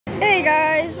Hey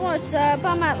guys, what's up?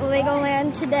 I'm at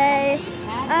Legoland today.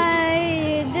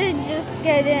 I did just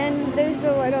get in. There's the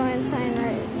Legoland sign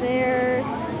right there.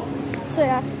 So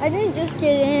yeah, I did just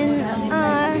get in.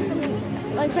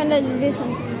 My friend had to do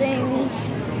some things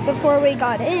before we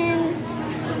got in.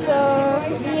 So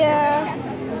yeah,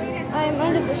 I'm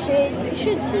under the shade. You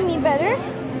should see me better.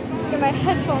 Get my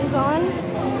headphones on.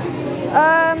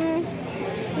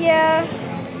 Yeah,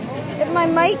 if my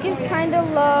mic is kind of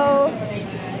low.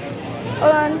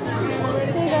 Hold on.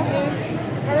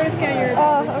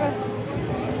 Oh, okay.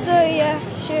 So yeah,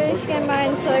 she already scanned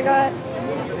mine, so I got to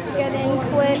get in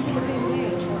quick.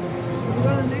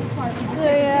 So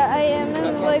yeah, I am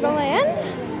in Legoland.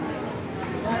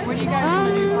 What do you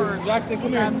guys do for Jackson? Come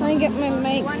here. Let me get my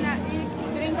mic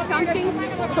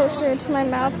closer to my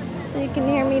mouth so you can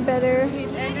hear me better.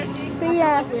 But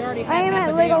yeah, I am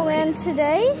at Legoland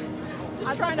today.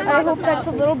 I hope that's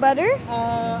a little better.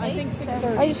 I think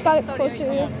 6:30. I just got it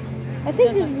closer. I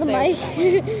think this is the mic.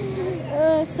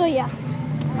 So yeah,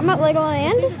 I'm at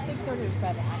Legoland.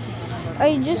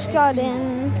 I just got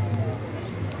in.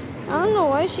 I don't know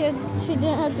why she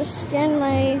didn't have to scan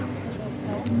my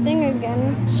thing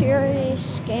again. She already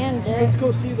scanned it. Let's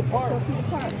go see the park.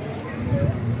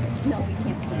 No, we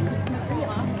can't pay. It's not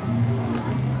real.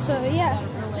 So yeah.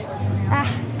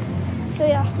 So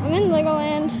yeah, I'm in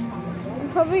Legoland. I'm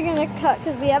probably gonna cut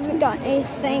because we haven't got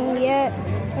anything yet.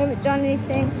 We haven't done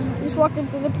anything. Just walking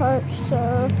through the park,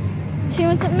 so see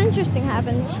when something interesting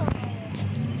happens.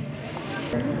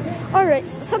 Alright,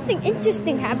 so something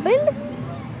interesting happened.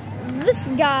 This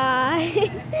guy.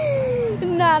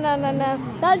 No.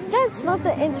 That's not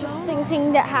the interesting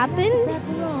thing that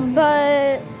happened.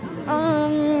 But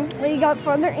when we got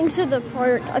further into the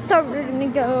park, I thought we were gonna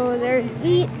go there and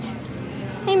eat.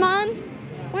 Hey Mom,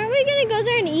 weren't we gonna go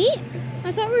there and eat?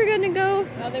 I thought we were gonna go.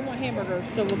 No, they want hamburgers,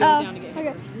 so we'll go down to get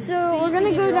hamburgers. Okay, so we're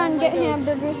gonna go down and get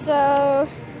hamburgers. So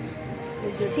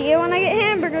see you when I get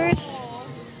hamburgers.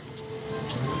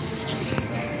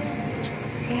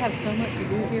 They have so much to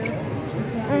do here.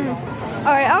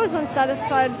 Alright, I was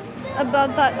unsatisfied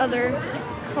about that other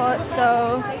cut,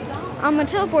 so I'm gonna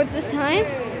teleport this time.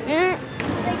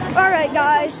 Alright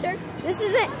guys, this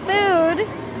isn't food,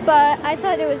 but I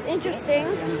thought it was interesting.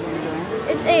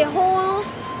 It's a whole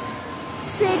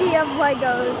city of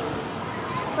Legos.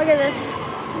 Look at this.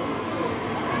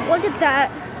 Look at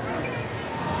that.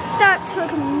 That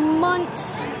took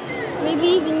months, maybe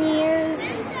even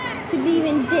years, could be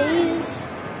even days.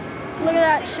 Look at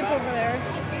that ship over there.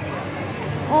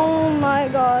 Oh my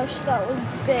gosh, that was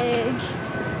big.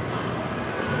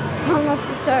 I don't know if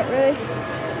we saw it really.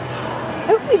 I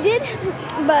hope we did,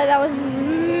 but that was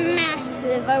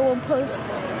massive. I'll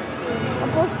post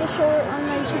a short on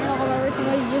my channel of everything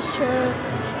I just showed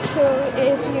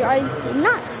if you guys did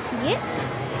not see it.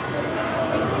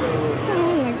 It's kind of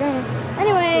weird, my grandma.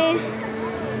 Anyway,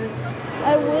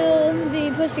 I will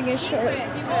be posting a short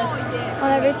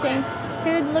on everything.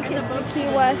 Here, look at Key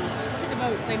West. Look at the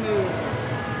boats, they move.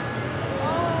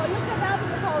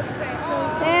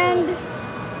 And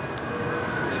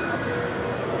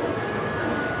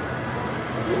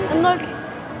look,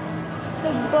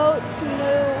 the boats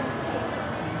move.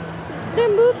 They're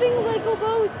moving Lego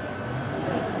boats.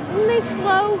 And they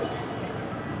float.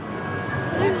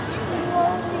 They're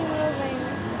slowly moving.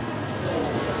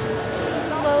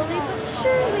 Slowly but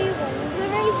surely wins the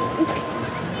race.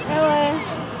 Anyway.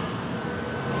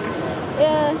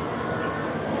 Yeah.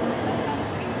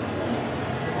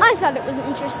 I thought it was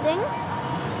interesting.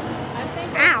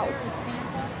 Ow.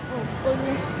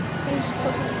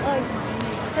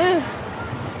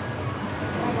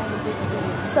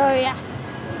 So yeah.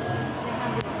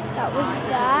 That was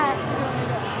that.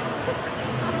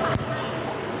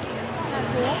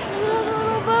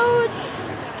 Little boats.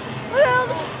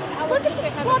 Look at the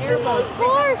floppy nose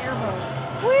board.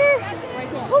 Where?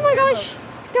 Oh my gosh.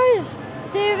 Guys,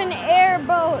 they have an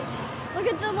airboat. Look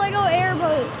at the Lego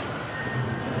airboat.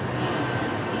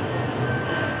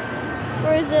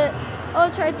 Where is it? Oh,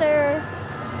 it's right there.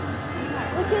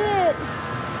 Look at it.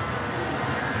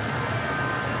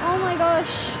 Oh my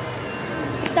gosh.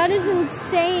 That is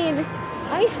insane.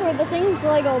 I swear the things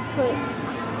Lego puts.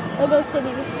 Lego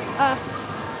City.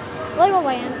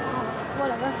 Legoland.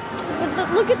 Whatever.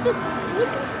 But look at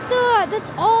that.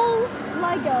 That's all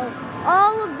Lego.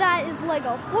 All of that is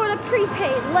Lego. Florida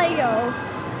Prepaid, Lego.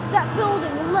 That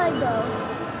building, Lego.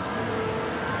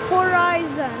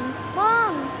 Horizon.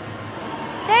 Mom,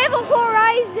 they have a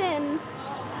Horizon.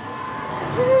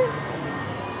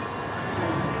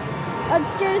 I'm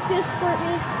scared it's gonna squirt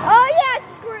me. Oh yeah, it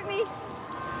squirt me.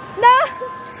 No.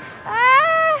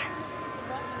 Ah.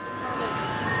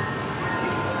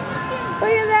 Look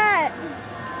at that.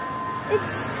 It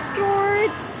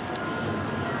squirts.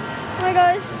 Oh my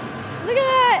gosh. Look at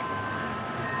that.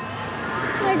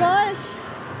 Oh my gosh.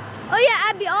 Oh yeah,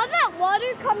 Abby, all that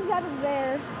water comes out of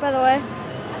there, by the way.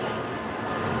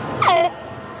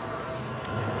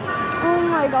 Oh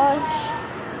my gosh.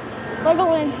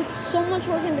 Legoland puts so much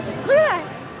work into it. Look at that.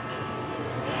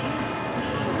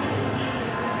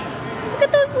 Look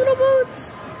at those little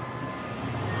boats.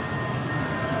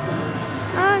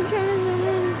 I'm trying to zoom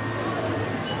in.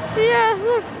 Yeah,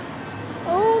 look.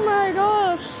 Oh my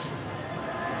gosh.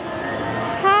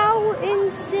 How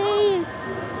insane.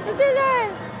 Look at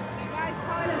that.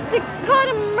 They caught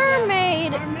a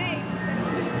mermaid. Look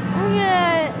at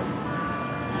that.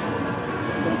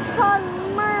 They caught a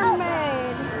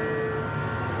mermaid.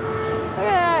 Look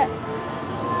at that.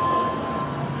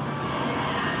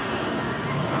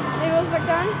 It goes back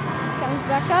down. Comes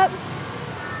back up.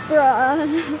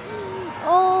 Bruh.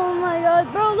 Oh my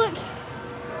god. Bro, look.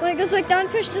 When it goes back down,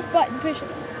 push this button. Push it.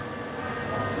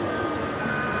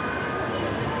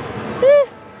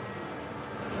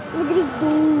 Look at this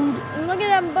dude. And look at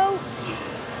them boats.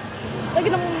 Look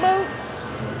at them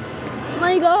boats.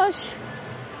 My gosh.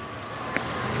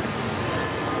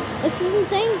 This is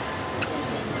insane.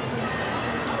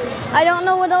 I don't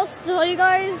know what else to tell you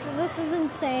guys. This is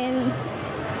insane.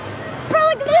 Bro,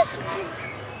 look at this.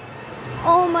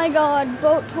 Oh my god,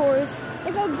 boat tours.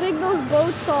 Look how big those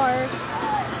boats are.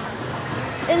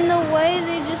 And the way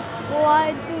they just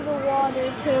glide through the water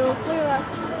too. Look at that.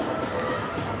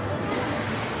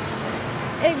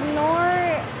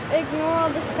 Ignore all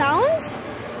the sounds.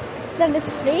 That is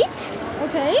fake.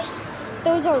 Okay.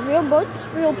 Those are real boats,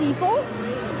 real people.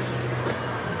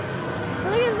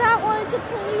 Look at that one, it's a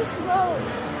police boat.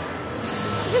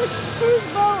 Look at the cruise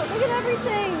boat, look at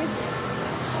everything.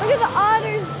 Look at the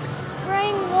otters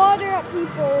spraying water at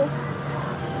people.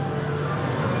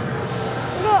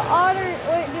 Look at the otter,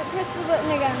 wait, press the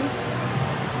button again.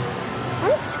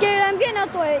 I'm scared, I'm getting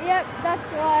out the way. Yep, that's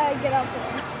why I get out the way.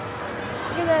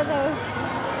 Look at that though.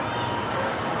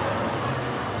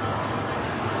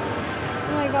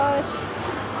 Oh my gosh.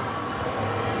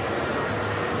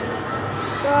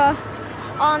 Bruh,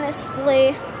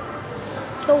 honestly,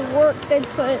 the work they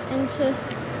put into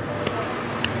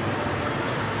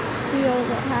see all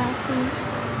that happens.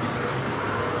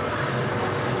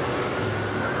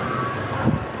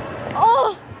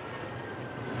 Oh!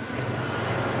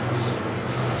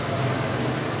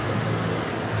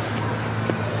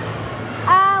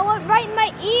 What right in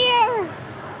my ear?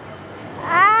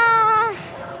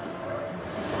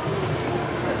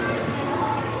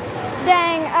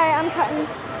 Dang, I'm cutting.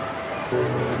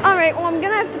 Alright, well, I'm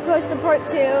gonna have to post a part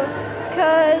 2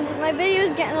 because my video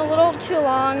is getting a little too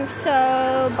long.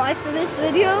 So, bye for this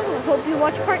video. I hope you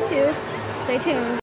watch part 2. Stay tuned.